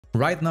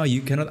Right now, you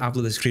cannot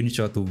upload a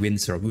screenshot to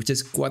Windsurf, which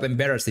is quite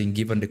embarrassing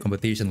given the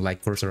competition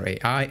like Cursor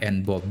AI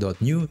and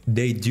Bob.new.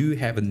 They do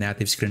have a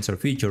native screenshot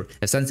feature.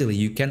 Essentially,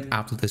 you can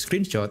upload a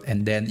screenshot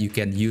and then you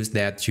can use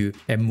that to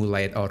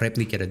emulate or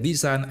replicate a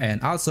design,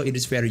 and also it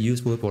is very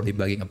useful for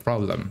debugging a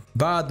problem.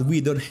 But we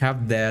don't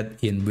have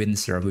that in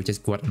Windsurf, which is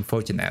quite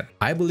unfortunate.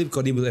 I believe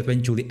Kodi will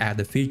eventually add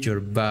the feature,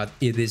 but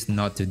it is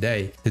not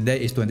today.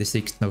 Today is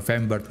 26th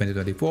November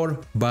 2024,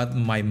 but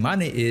my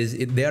money is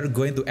they are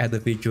going to add the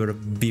feature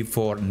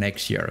before next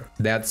year.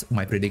 That's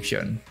my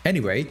prediction.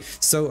 Anyway,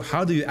 so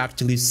how do you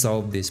actually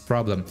solve this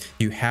problem?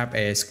 You have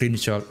a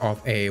screenshot of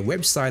a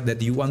website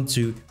that you want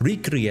to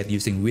recreate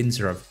using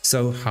Windsurf.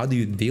 So how do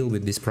you deal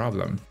with this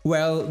problem?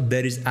 Well,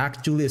 there is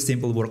actually a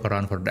simple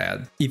workaround for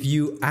that. If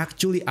you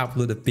actually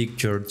upload a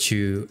picture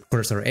to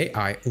Cursor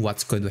AI,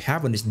 what's going to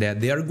happen is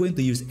that they are going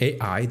to use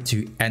AI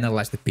to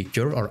analyze the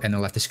picture or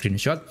analyze the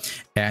screenshot,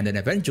 and then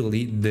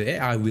eventually the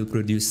AI will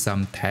produce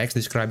some text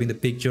describing the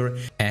picture,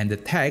 and the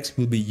text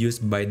will be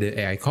used by the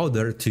AI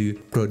coder to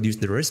produce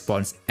the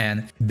response.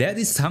 And that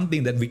is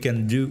something that we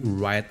can do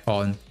right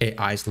on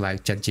AIs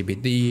like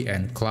ChatGPT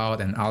and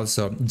Cloud and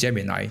also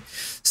Gemini.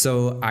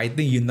 So I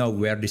think you know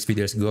where this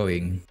video is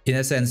going. In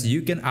a sense,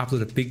 you can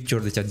upload a picture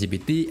to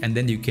ChatGPT and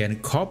then you can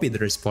copy the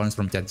response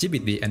from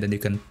ChatGPT and then you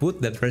can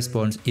put that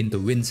response into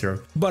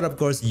Windsurf. But of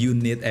course, you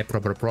need a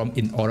proper prompt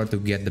in order to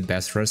get the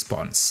best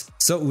response.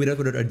 So without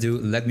further ado,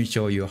 let me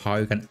show you how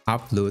you can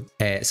upload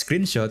a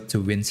screenshot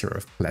to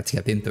Windsurf. Let's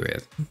get into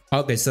it.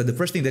 Okay, so the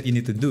first thing that you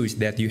need to do is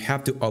that you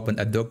have to open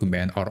a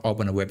document or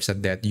open a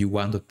website that you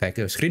want to take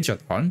a screenshot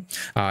on.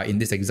 In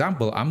this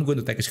example, I'm going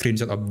to take a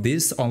screenshot of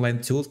this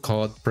online tool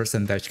called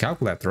Percentage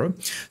Calculator.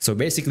 So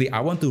basically, I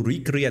want to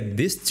recreate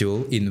this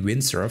tool in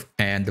Windsurf,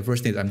 and the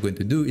first thing that I'm going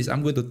to do is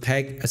I'm going to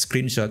take a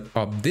screenshot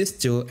of this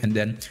tool and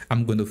then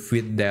I'm going to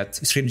feed that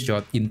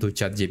screenshot into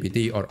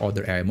ChatGPT or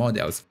other AI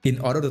models. In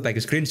order to take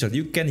a screenshot,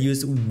 you can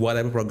use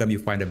whatever program you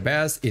find the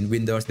best. In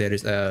Windows, there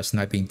is a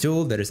sniping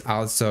tool. There is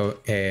also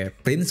a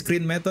print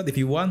screen method if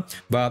you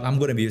want, but I'm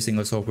going to be using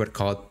a software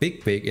called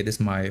PicPic. It is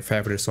my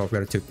favorite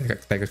software to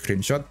take a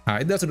screenshot.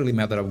 It doesn't really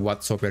matter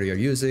what software you're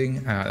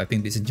using. I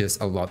think this is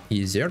just a lot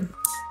easier.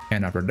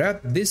 And after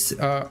that, this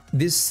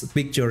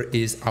picture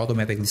is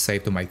automatically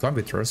saved to my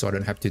computer, so I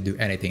don't have to do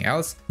anything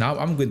else. Now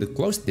I'm going to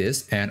close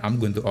this and I'm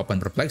going to open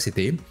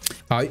Perplexity.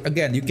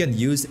 Again, you can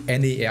use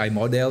any AI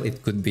model.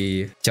 It could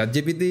be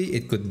ChatGPT,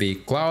 it could be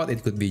Cloud,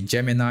 it could be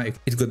Gemini,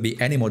 it could be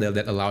any model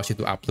that allows you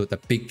to upload a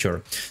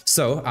picture.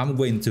 So I'm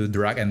going to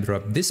drag and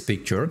drop this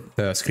picture,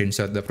 the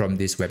screenshot from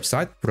this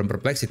website, from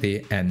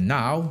Perplexity, and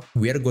now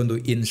we are going to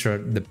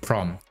insert the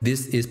prompt.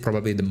 This is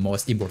probably the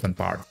most important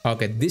part.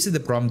 Okay, this is the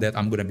prompt that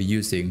I'm going to be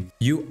using.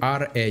 You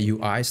are a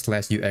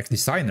UI/UX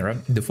designer.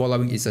 The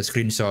following is a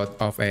screenshot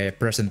of a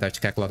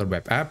percentage calculator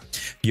web app.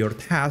 Your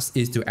task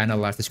is to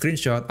analyze the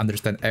screenshot,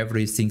 understand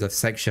every single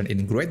section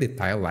in great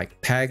detail like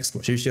text,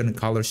 position,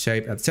 color,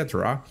 shape,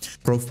 etc.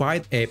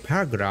 Provide a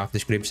paragraph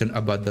description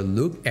about the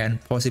look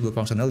and possible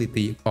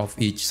functionality of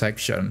each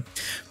section.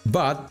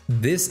 But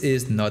this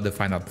is not the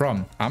final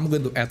prompt. I'm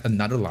going to add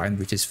another line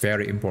which is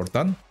very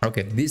important.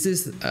 Okay, this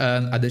is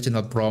an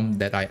additional prompt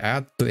that I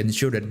add to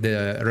ensure that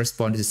the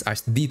response is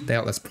as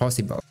detailed as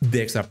possible.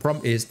 The extra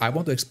prompt is I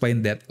want to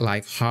explain that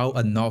like how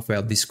a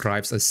novel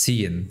describes a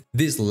scene.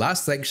 This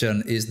last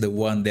section is the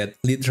one that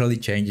literally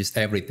changes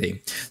everything.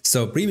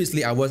 So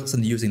previously I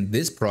wasn't using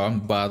this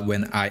prompt, but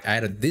when I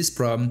added this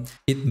prompt,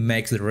 it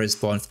makes the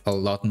response a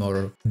lot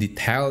more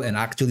detailed and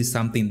actually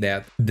something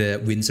that the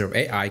Windsurf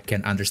AI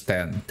can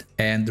understand.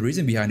 And the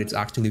reason behind it is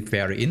actually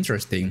very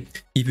interesting.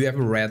 If you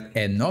ever read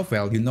a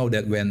novel, you know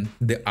that when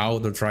the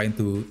author trying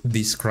to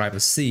describe a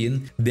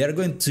scene, they are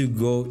going to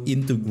go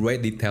into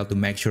great detail to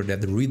make sure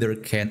that the reader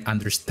can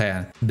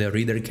understand, the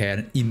reader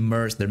can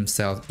immerse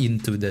themselves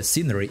into the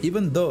scenery,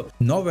 even though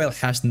novel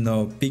has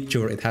no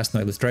picture, it has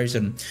no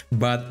illustration.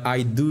 But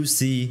I do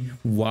see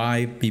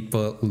why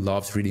people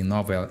love reading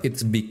novel.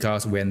 It's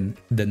because when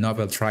the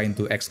novel trying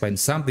to explain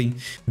something,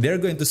 they're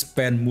going to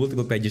spend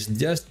multiple pages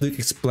just to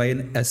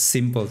explain a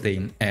simple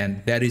thing,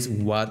 and that is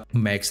what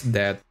makes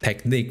that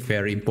technique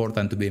very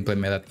important to be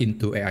implemented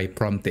into AI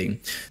prompting.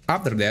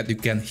 After that, you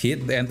can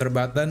hit the enter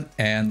button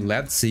and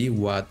let's see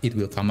what it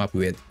will come up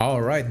with.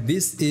 Alright,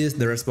 this is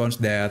the response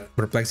that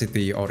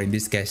Perplexity, or in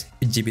this case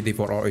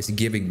GPT-4o, is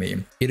giving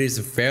me. It is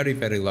very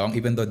long,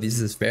 even though this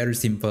is very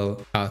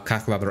simple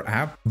calculator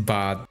app,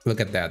 but look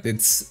at that.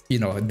 It's, you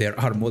know, there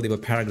are multiple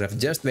paragraphs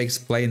just to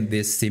explain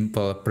this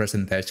simple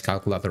percentage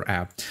calculator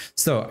app.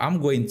 So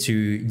I'm going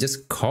to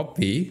just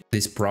copy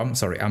this prompt.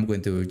 Sorry, I'm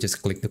going to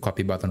just click the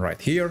copy button right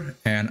here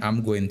and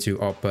I'm going to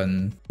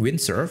open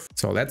Windsurf.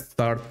 So let's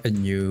start a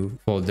new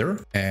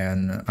folder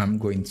and I'm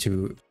going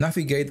to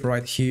navigate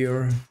right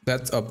here.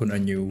 Let's open a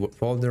new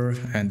folder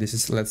and this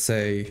is, let's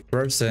say,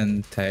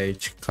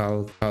 percentage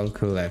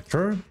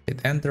calculator.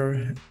 Hit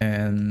enter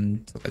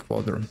and select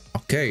folder.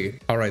 Okay,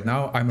 all right,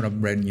 now I'm in a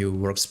brand new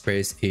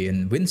workspace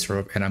in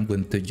Windsurf and I'm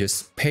going to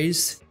just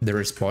paste the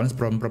response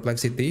from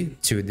Perplexity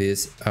to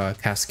this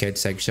cascade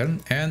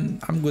section,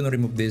 and I'm going to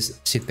remove this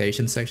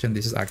citation section section,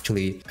 this is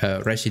actually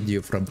a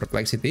residue from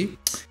Perplexity.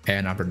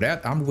 And after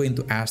that, I'm going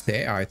to ask the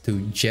AI to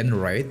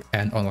generate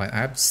an online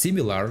app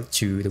similar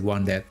to the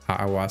one that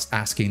I was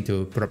asking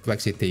to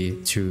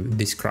Perplexity to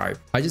describe.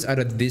 I just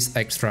added this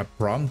extra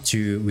prompt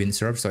to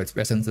Windsurf, so it's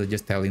essentially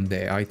just telling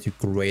the AI to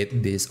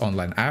create this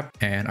online app.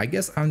 And I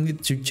guess I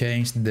need to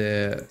change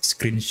the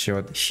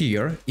screenshot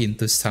here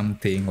into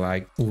something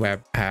like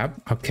web app.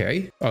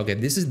 Okay,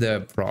 this is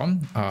the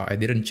prompt. I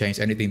didn't change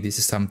anything. This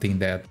is something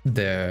that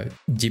the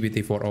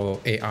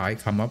GPT-4o AI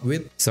come up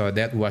with. So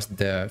that was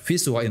the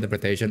visual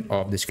interpretation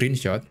of the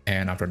screenshot.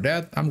 And after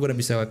that, I'm going to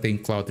be selecting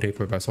Cloud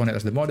 3.5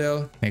 as the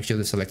model. Make sure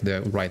to select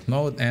the right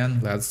mode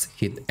and let's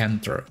hit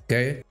enter.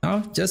 Okay,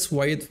 now just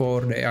wait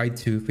for the AI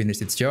to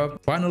finish its job.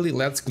 Finally,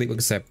 let's click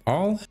accept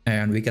all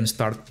and we can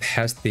start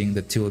testing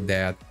the tool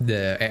that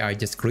the AI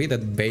just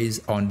created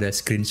based on the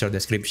screenshot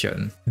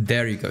description.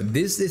 There you go.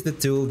 This is the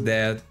tool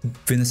that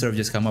Windsurf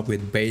just come up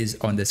with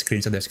based on the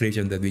screenshot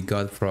description that we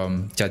got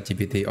from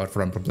ChatGPT or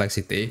from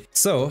Perplexity.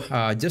 So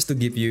just to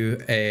give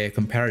you a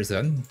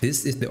comparison,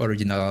 this is the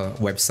original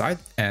website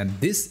and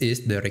this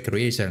is the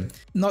recreation.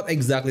 Not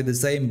exactly the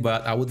same,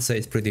 but I would say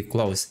it's pretty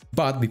close.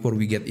 But before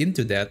we get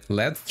into that,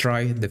 let's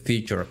try the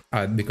feature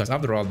because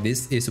after all,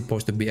 this is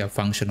supposed to be a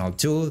functional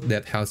tool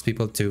that helps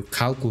people to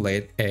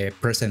calculate a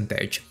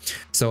percentage.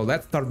 So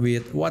let's start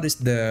with what is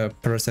the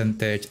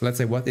percentage. Let's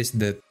say what is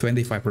the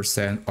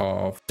 25%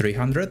 of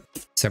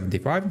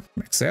 375,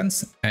 makes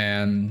sense.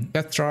 And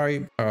let's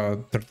try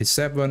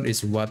 37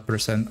 is what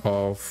percent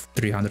of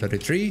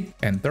 333,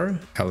 enter,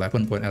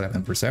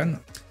 11.11%.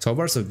 So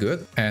far so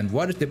good. And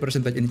what is the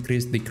percentage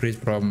increase decrease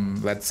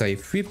from, let's say,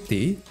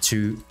 50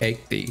 to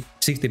 80?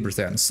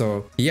 60%.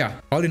 So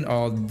yeah, all in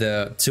all,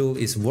 the tool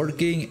is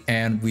working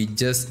and we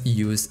just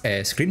use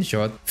a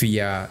screenshot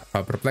via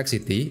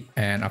Perplexity,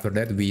 and after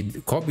that we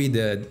copy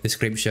the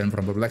description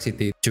from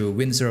Perplexity to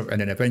Windsurf,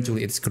 and then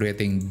eventually it's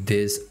creating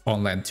this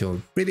online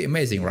tool. Pretty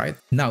amazing, right?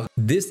 Now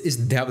this is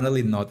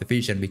definitely not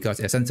efficient because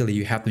essentially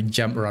you have to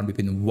jump around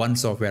between one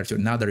software to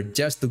another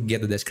just to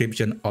get the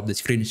description of the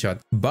screenshot.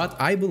 But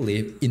I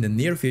believe in the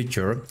near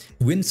future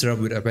Windsurf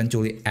will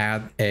eventually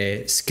add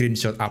a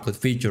screenshot upload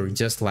feature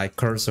just like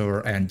Cursor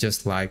and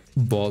just like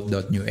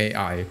bold.new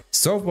AI.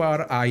 So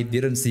far, I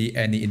didn't see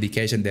any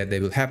indication that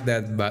they will have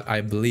that, but I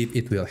believe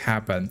it will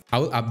happen. I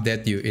will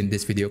update you in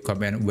this video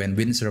comment when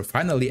Windsurf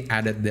finally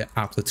added the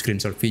upload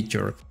screenshot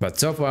feature. But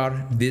so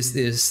far, this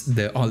is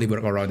the only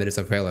workaround that is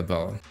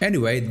available.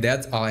 Anyway,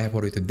 that's all I have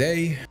for you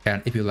today.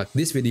 And if you like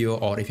this video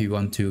or if you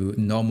want to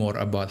know more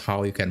about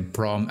how you can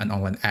prompt an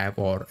online app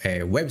or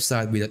a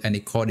website without any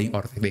coding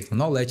or technical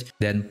knowledge,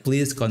 then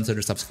please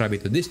consider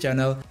subscribing to this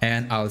channel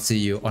and I'll see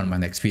you on my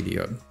next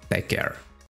video. Take care.